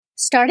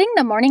Starting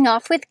the morning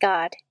off with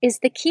God is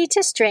the key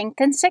to strength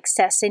and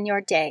success in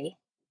your day.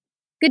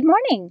 Good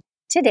morning.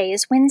 Today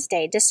is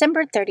Wednesday,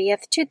 December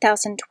 30th,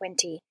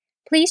 2020.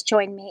 Please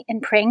join me in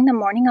praying the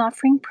morning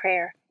offering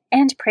prayer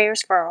and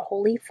prayers for our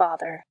Holy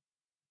Father.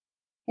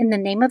 In the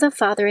name of the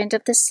Father, and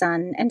of the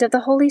Son, and of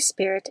the Holy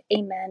Spirit,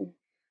 Amen.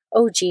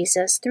 O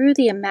Jesus, through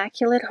the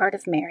Immaculate Heart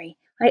of Mary,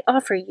 I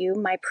offer you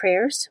my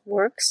prayers,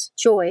 works,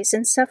 joys,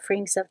 and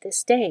sufferings of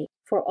this day,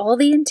 for all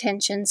the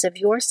intentions of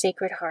your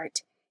Sacred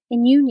Heart,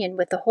 in union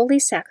with the holy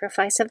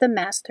sacrifice of the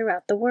Mass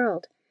throughout the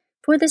world,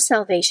 for the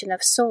salvation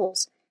of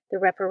souls, the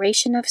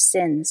reparation of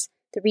sins,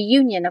 the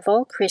reunion of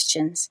all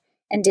Christians,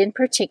 and in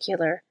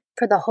particular,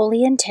 for the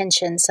holy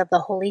intentions of the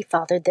Holy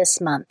Father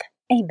this month.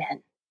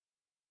 Amen.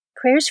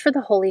 Prayers for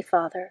the Holy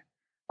Father.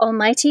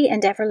 Almighty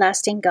and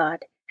everlasting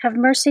God, have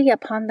mercy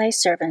upon thy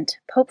servant,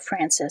 Pope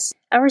Francis,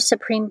 our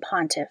Supreme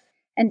Pontiff,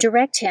 and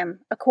direct him,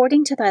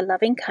 according to thy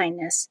loving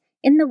kindness,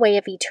 in the way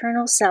of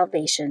eternal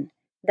salvation,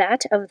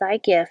 that of thy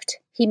gift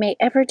he may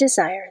ever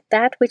desire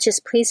that which is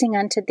pleasing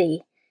unto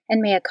thee, and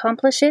may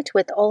accomplish it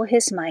with all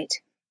his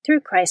might.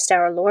 Through Christ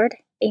our Lord.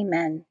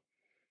 Amen.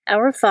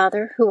 Our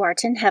Father, who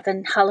art in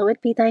heaven,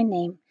 hallowed be thy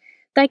name.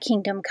 Thy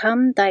kingdom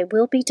come, thy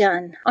will be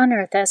done, on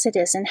earth as it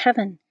is in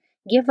heaven.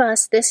 Give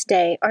us this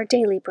day our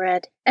daily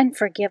bread, and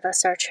forgive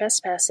us our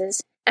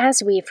trespasses,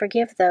 as we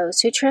forgive those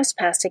who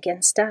trespass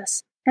against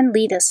us. And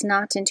lead us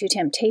not into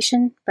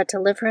temptation, but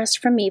deliver us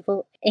from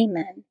evil.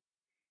 Amen.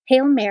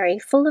 Hail Mary,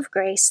 full of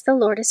grace, the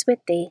Lord is with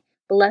thee.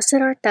 Blessed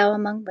art thou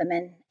among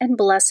women, and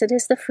blessed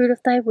is the fruit of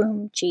thy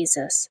womb,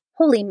 Jesus.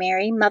 Holy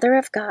Mary, Mother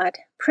of God,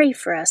 pray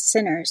for us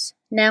sinners,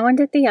 now and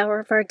at the hour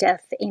of our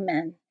death.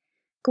 Amen.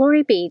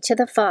 Glory be to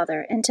the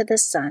Father, and to the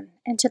Son,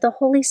 and to the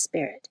Holy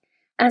Spirit,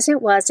 as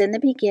it was in the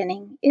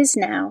beginning, is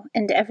now,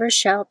 and ever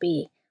shall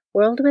be,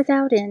 world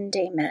without end.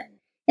 Amen.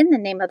 In the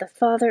name of the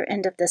Father,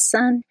 and of the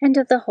Son, and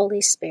of the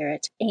Holy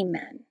Spirit.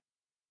 Amen.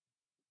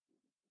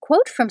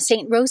 Quote from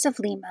St. Rose of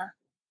Lima.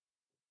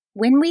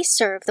 When we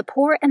serve the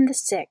poor and the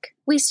sick,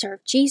 we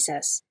serve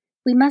Jesus.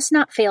 We must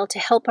not fail to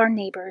help our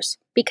neighbors,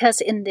 because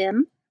in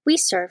them we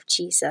serve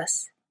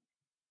Jesus.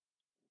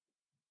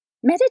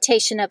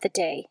 Meditation of the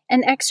Day,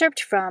 an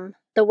excerpt from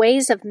The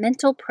Ways of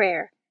Mental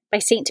Prayer by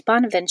St.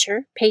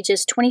 Bonaventure,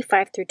 pages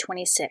 25 through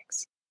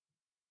 26.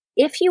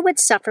 If you would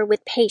suffer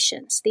with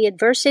patience the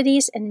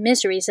adversities and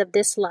miseries of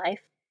this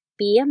life,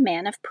 be a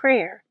man of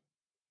prayer.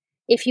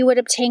 If you would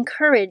obtain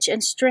courage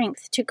and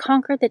strength to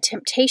conquer the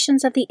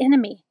temptations of the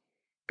enemy,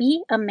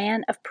 be a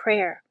man of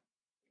prayer.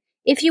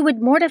 If you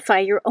would mortify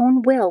your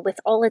own will with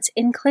all its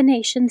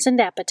inclinations and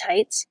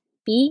appetites,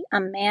 be a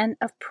man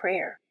of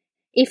prayer.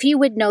 If you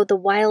would know the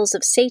wiles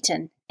of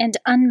Satan and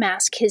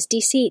unmask his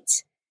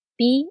deceits,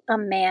 be a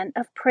man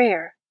of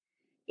prayer.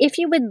 If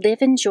you would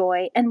live in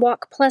joy and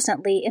walk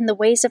pleasantly in the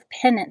ways of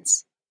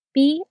penance,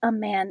 be a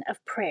man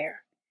of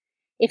prayer.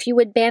 If you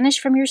would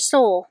banish from your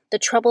soul the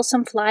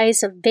troublesome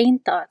flies of vain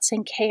thoughts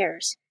and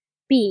cares,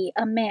 be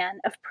a man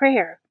of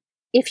prayer.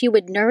 If you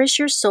would nourish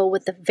your soul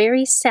with the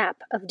very sap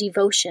of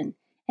devotion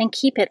and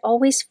keep it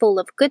always full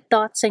of good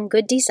thoughts and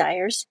good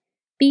desires,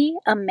 be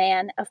a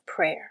man of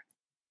prayer.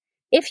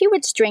 If you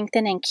would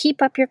strengthen and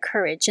keep up your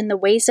courage in the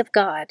ways of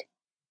God,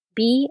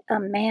 be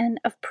a man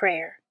of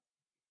prayer.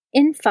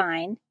 In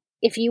fine,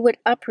 if you would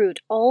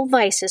uproot all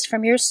vices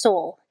from your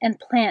soul and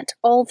plant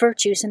all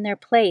virtues in their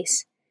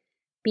place,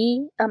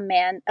 be a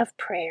man of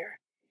prayer.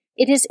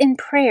 It is in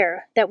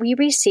prayer that we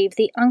receive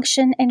the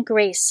unction and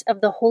grace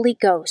of the Holy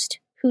Ghost,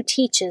 who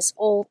teaches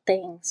all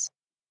things.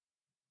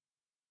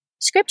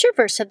 Scripture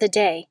verse of the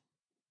day.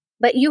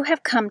 But you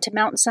have come to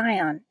Mount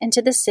Zion, and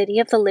to the city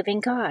of the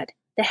living God,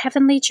 the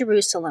heavenly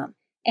Jerusalem,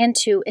 and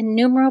to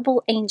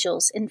innumerable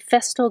angels in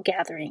festal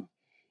gathering,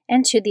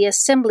 and to the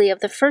assembly of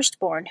the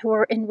firstborn who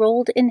are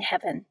enrolled in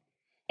heaven,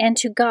 and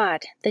to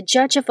God, the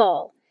judge of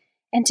all,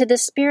 and to the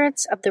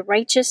spirits of the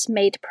righteous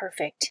made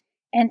perfect,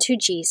 and to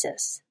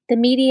Jesus, the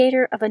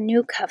mediator of a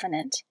new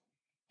covenant,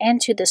 and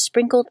to the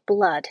sprinkled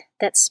blood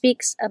that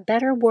speaks a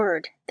better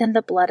word than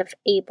the blood of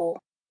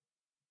Abel.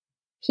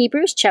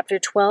 Hebrews chapter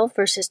 12,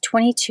 verses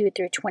 22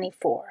 through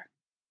 24.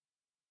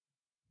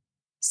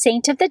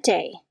 Saint of the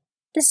Day.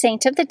 The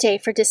saint of the day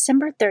for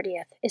December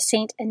 30th is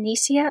Saint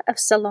Anicia of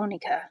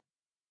Salonika.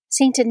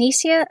 Saint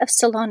Anicia of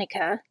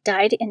Salonika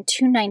died in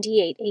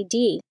 298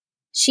 AD.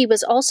 She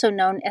was also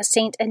known as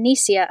Saint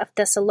Anicia of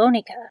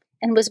Thessalonica,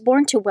 and was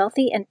born to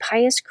wealthy and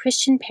pious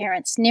Christian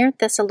parents near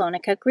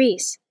Thessalonica,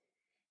 Greece.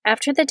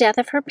 After the death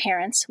of her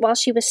parents, while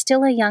she was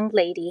still a young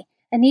lady,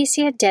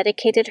 Anicia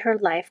dedicated her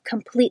life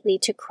completely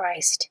to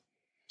Christ.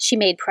 She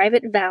made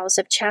private vows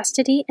of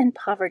chastity and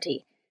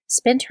poverty,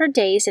 spent her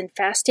days in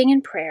fasting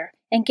and prayer,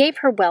 and gave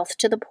her wealth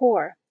to the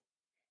poor.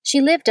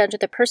 She lived under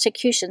the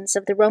persecutions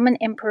of the Roman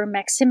Emperor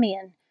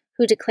Maximian,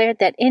 who declared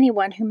that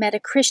anyone who met a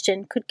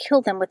Christian could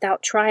kill them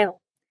without trial.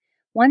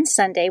 One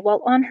Sunday,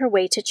 while on her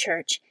way to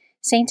church,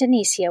 Saint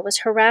Anicia was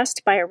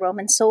harassed by a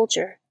Roman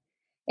soldier.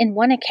 In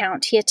one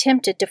account, he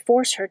attempted to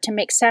force her to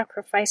make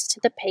sacrifice to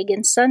the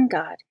pagan sun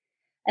god.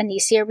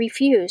 Anicia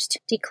refused,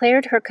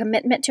 declared her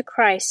commitment to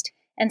Christ,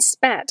 and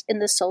spat in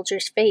the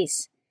soldier's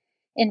face.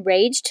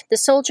 Enraged, the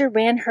soldier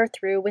ran her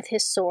through with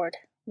his sword,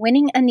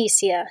 winning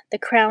Anicia the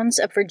crowns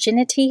of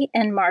virginity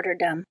and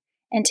martyrdom.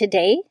 And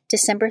today,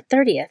 December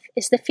 30th,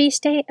 is the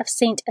feast day of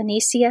Saint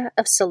Anicia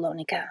of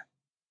Salonika.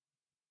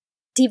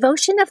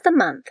 Devotion of the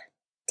month.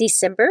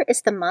 December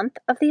is the month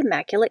of the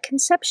Immaculate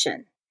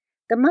Conception.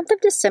 The month of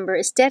December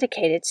is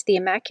dedicated to the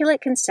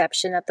Immaculate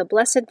Conception of the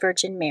Blessed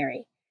Virgin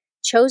Mary.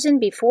 Chosen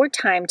before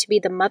time to be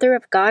the Mother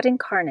of God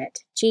incarnate,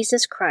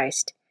 Jesus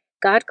Christ,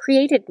 God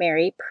created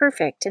Mary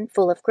perfect and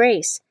full of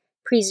grace,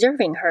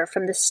 preserving her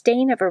from the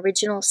stain of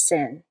original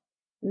sin.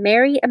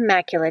 Mary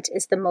Immaculate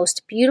is the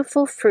most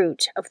beautiful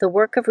fruit of the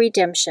work of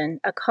redemption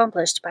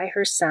accomplished by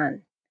her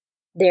Son,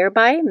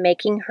 thereby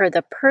making her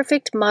the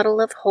perfect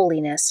model of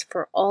holiness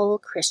for all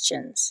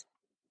Christians.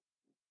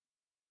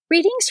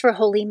 Readings for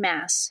Holy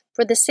Mass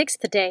for the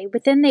 6th day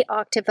within the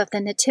octave of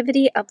the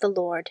Nativity of the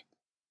Lord.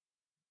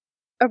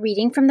 A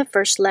reading from the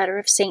first letter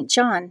of St.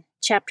 John,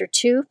 chapter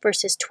 2,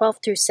 verses 12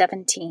 through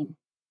 17.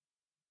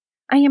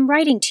 I am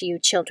writing to you,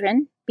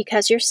 children,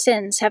 because your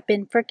sins have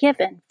been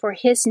forgiven for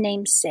his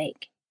name's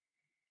sake.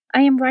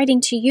 I am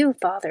writing to you,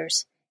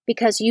 fathers,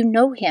 because you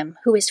know him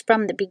who is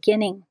from the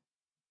beginning.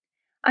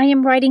 I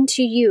am writing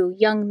to you,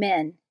 young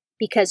men,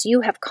 because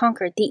you have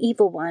conquered the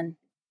evil one.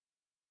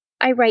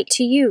 I write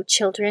to you,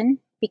 children,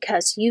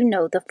 because you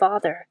know the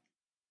Father.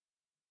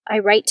 I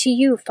write to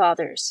you,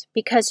 fathers,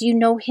 because you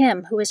know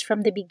him who is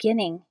from the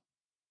beginning.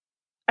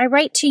 I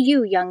write to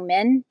you, young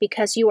men,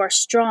 because you are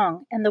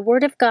strong, and the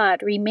word of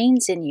God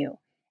remains in you,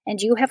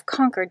 and you have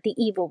conquered the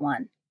evil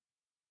one.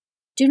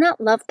 Do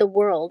not love the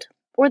world,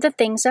 or the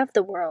things of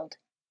the world.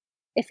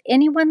 If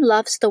anyone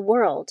loves the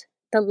world,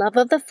 the love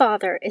of the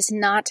Father is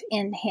not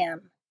in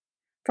him.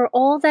 For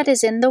all that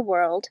is in the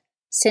world,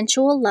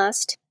 sensual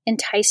lust,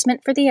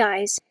 enticement for the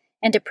eyes,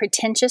 and a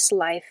pretentious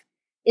life,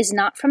 is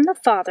not from the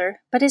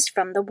Father, but is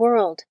from the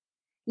world.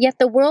 Yet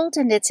the world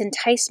and its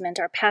enticement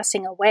are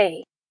passing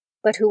away,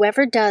 but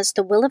whoever does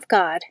the will of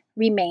God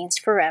remains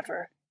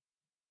forever.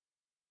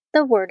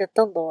 The Word of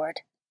the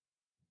Lord.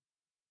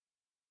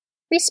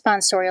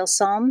 Responsorial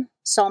Psalm,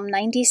 Psalm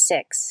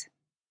 96.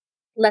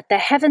 Let the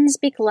heavens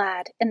be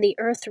glad and the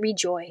earth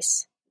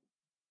rejoice.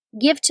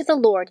 Give to the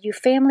Lord, you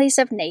families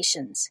of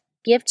nations.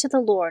 Give to the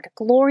Lord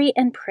glory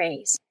and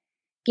praise.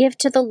 Give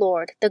to the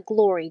Lord the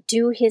glory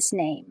due his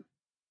name.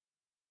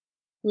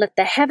 Let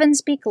the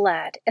heavens be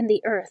glad and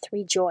the earth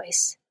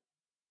rejoice.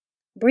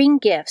 Bring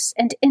gifts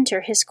and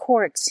enter his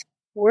courts.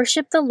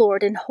 Worship the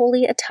Lord in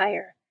holy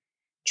attire.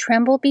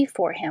 Tremble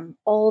before him,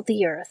 all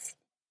the earth.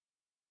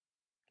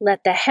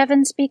 Let the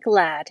heavens be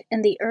glad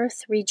and the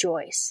earth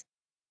rejoice.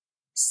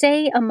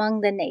 Say among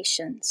the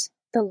nations,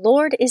 the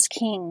Lord is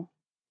king.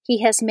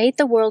 He has made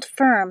the world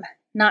firm,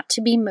 not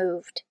to be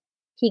moved.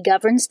 He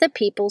governs the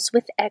peoples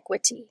with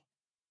equity.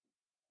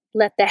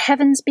 Let the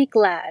heavens be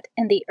glad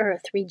and the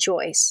earth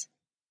rejoice.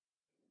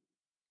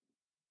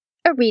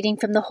 A reading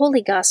from the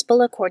Holy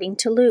Gospel according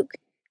to Luke,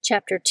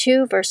 chapter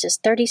 2, verses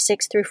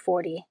 36 through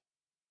 40.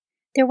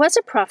 There was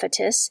a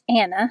prophetess,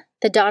 Anna,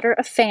 the daughter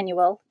of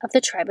Phanuel of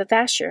the tribe of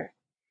Asher.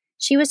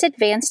 She was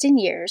advanced in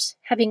years,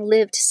 having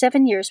lived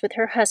 7 years with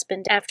her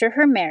husband after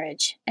her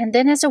marriage, and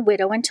then as a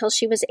widow until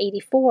she was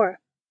 84.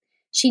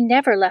 She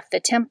never left the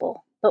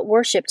temple, but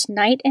worshipped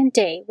night and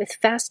day with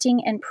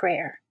fasting and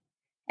prayer.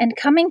 And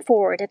coming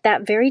forward at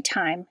that very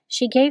time,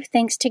 she gave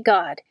thanks to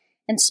God,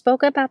 and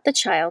spoke about the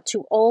child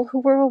to all who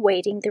were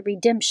awaiting the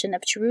redemption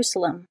of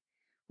Jerusalem.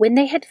 When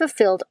they had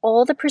fulfilled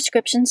all the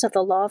prescriptions of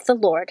the law of the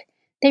Lord,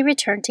 they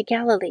returned to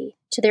Galilee,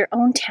 to their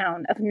own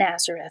town of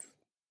Nazareth.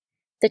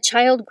 The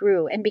child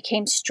grew and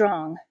became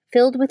strong,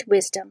 filled with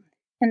wisdom,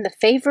 and the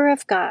favor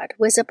of God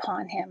was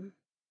upon him.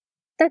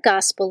 The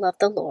Gospel of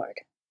the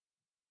Lord.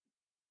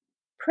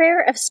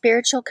 Prayer of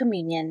Spiritual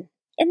Communion.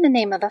 In the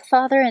name of the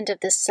Father, and of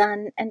the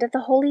Son, and of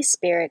the Holy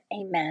Spirit.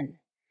 Amen.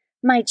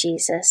 My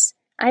Jesus,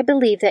 I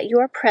believe that you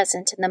are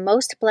present in the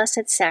most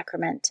blessed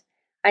sacrament.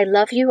 I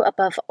love you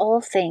above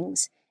all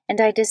things,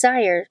 and I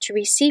desire to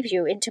receive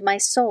you into my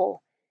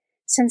soul.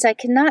 Since I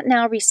cannot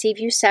now receive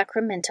you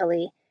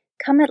sacramentally,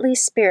 come at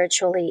least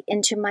spiritually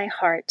into my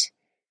heart.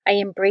 I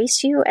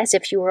embrace you as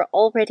if you were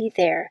already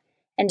there,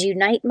 and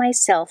unite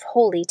myself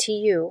wholly to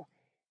you.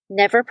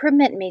 Never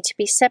permit me to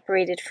be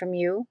separated from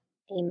you.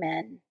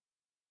 Amen.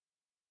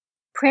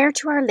 Prayer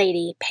to Our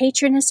Lady,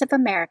 Patroness of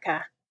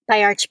America,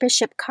 by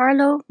Archbishop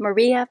Carlo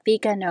Maria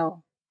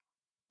Vigano.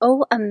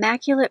 O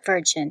Immaculate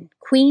Virgin,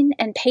 Queen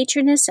and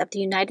Patroness of the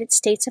United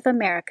States of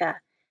America,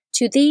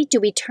 to thee do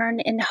we turn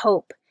in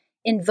hope,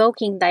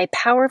 invoking thy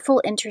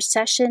powerful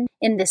intercession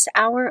in this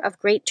hour of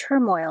great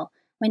turmoil,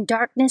 when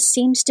darkness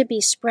seems to be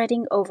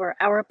spreading over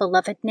our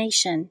beloved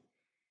nation.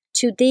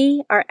 To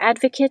thee, our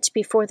advocate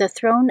before the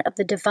throne of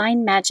the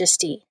divine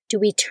majesty, do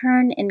we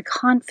turn in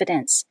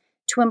confidence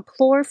to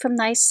implore from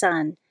thy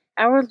Son,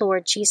 our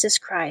Lord Jesus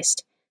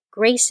Christ,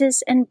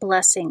 graces and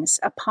blessings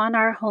upon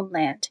our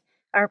homeland,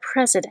 our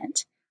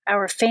president,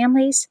 our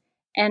families,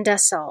 and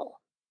us all.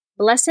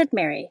 Blessed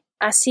Mary,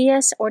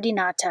 Acies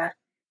Ordinata,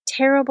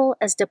 terrible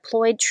as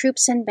deployed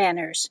troops and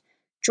banners,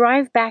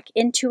 drive back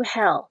into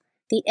hell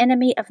the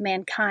enemy of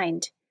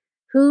mankind,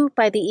 who,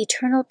 by the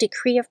eternal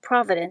decree of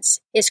providence,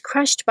 is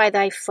crushed by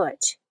thy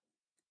foot.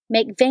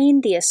 Make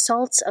vain the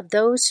assaults of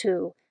those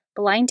who,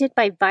 blinded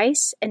by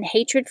vice and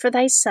hatred for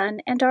thy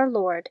Son and our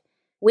Lord,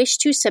 wish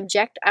to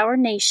subject our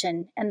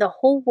nation and the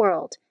whole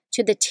world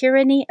to the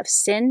tyranny of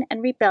sin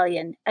and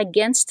rebellion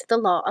against the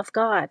law of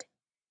God.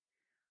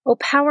 O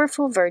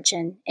powerful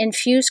Virgin,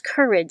 infuse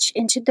courage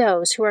into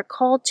those who are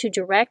called to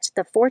direct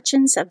the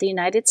fortunes of the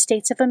United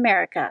States of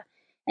America,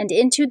 and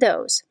into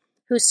those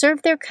who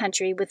serve their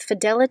country with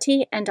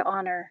fidelity and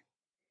honor.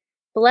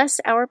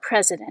 Bless our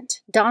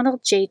President,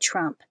 Donald J.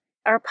 Trump,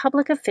 our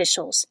public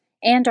officials,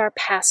 and our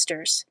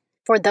pastors,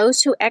 for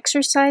those who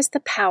exercise the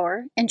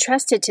power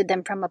entrusted to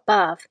them from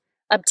above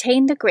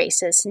obtain the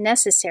graces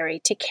necessary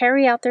to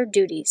carry out their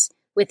duties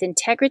with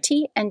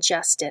integrity and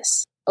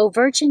justice. O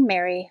Virgin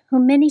Mary, who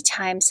many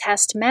times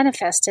hast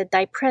manifested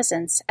thy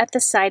presence at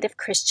the side of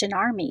Christian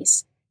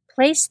armies,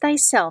 place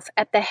thyself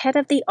at the head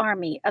of the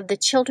army of the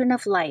children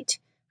of light,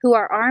 who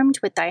are armed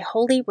with thy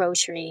holy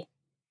rosary.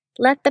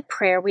 Let the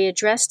prayer we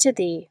address to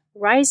thee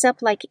rise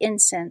up like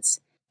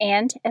incense,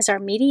 and, as our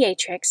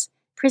mediatrix,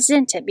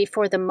 present it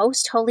before the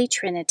most holy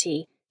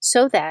Trinity,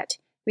 so that,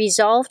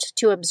 resolved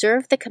to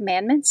observe the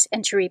commandments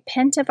and to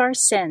repent of our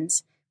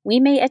sins, we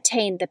may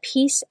attain the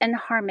peace and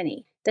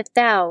harmony that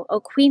thou, O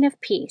Queen of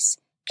Peace,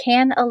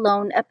 can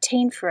alone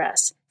obtain for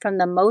us from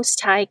the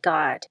Most High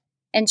God.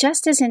 And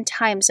just as in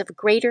times of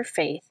greater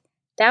faith,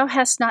 thou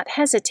hast not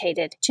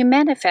hesitated to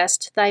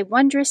manifest thy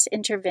wondrous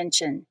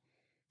intervention,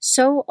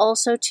 so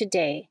also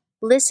today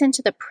listen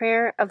to the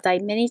prayer of thy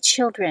many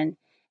children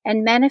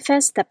and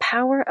manifest the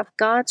power of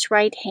God's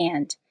right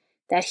hand,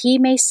 that he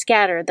may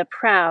scatter the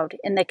proud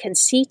in the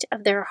conceit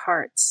of their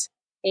hearts.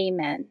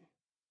 Amen.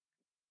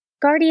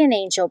 Guardian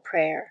Angel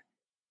Prayer.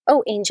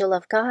 O angel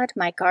of God,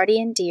 my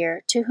guardian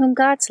dear, to whom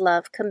God's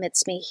love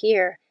commits me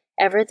here,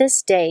 ever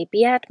this day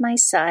be at my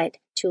side,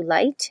 to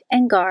light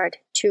and guard,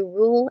 to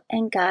rule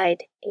and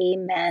guide.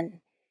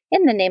 Amen.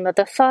 In the name of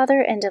the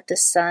Father, and of the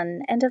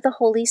Son, and of the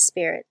Holy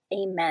Spirit.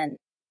 Amen.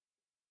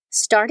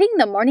 Starting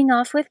the morning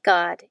off with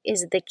God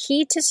is the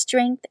key to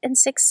strength and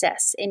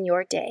success in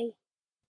your day.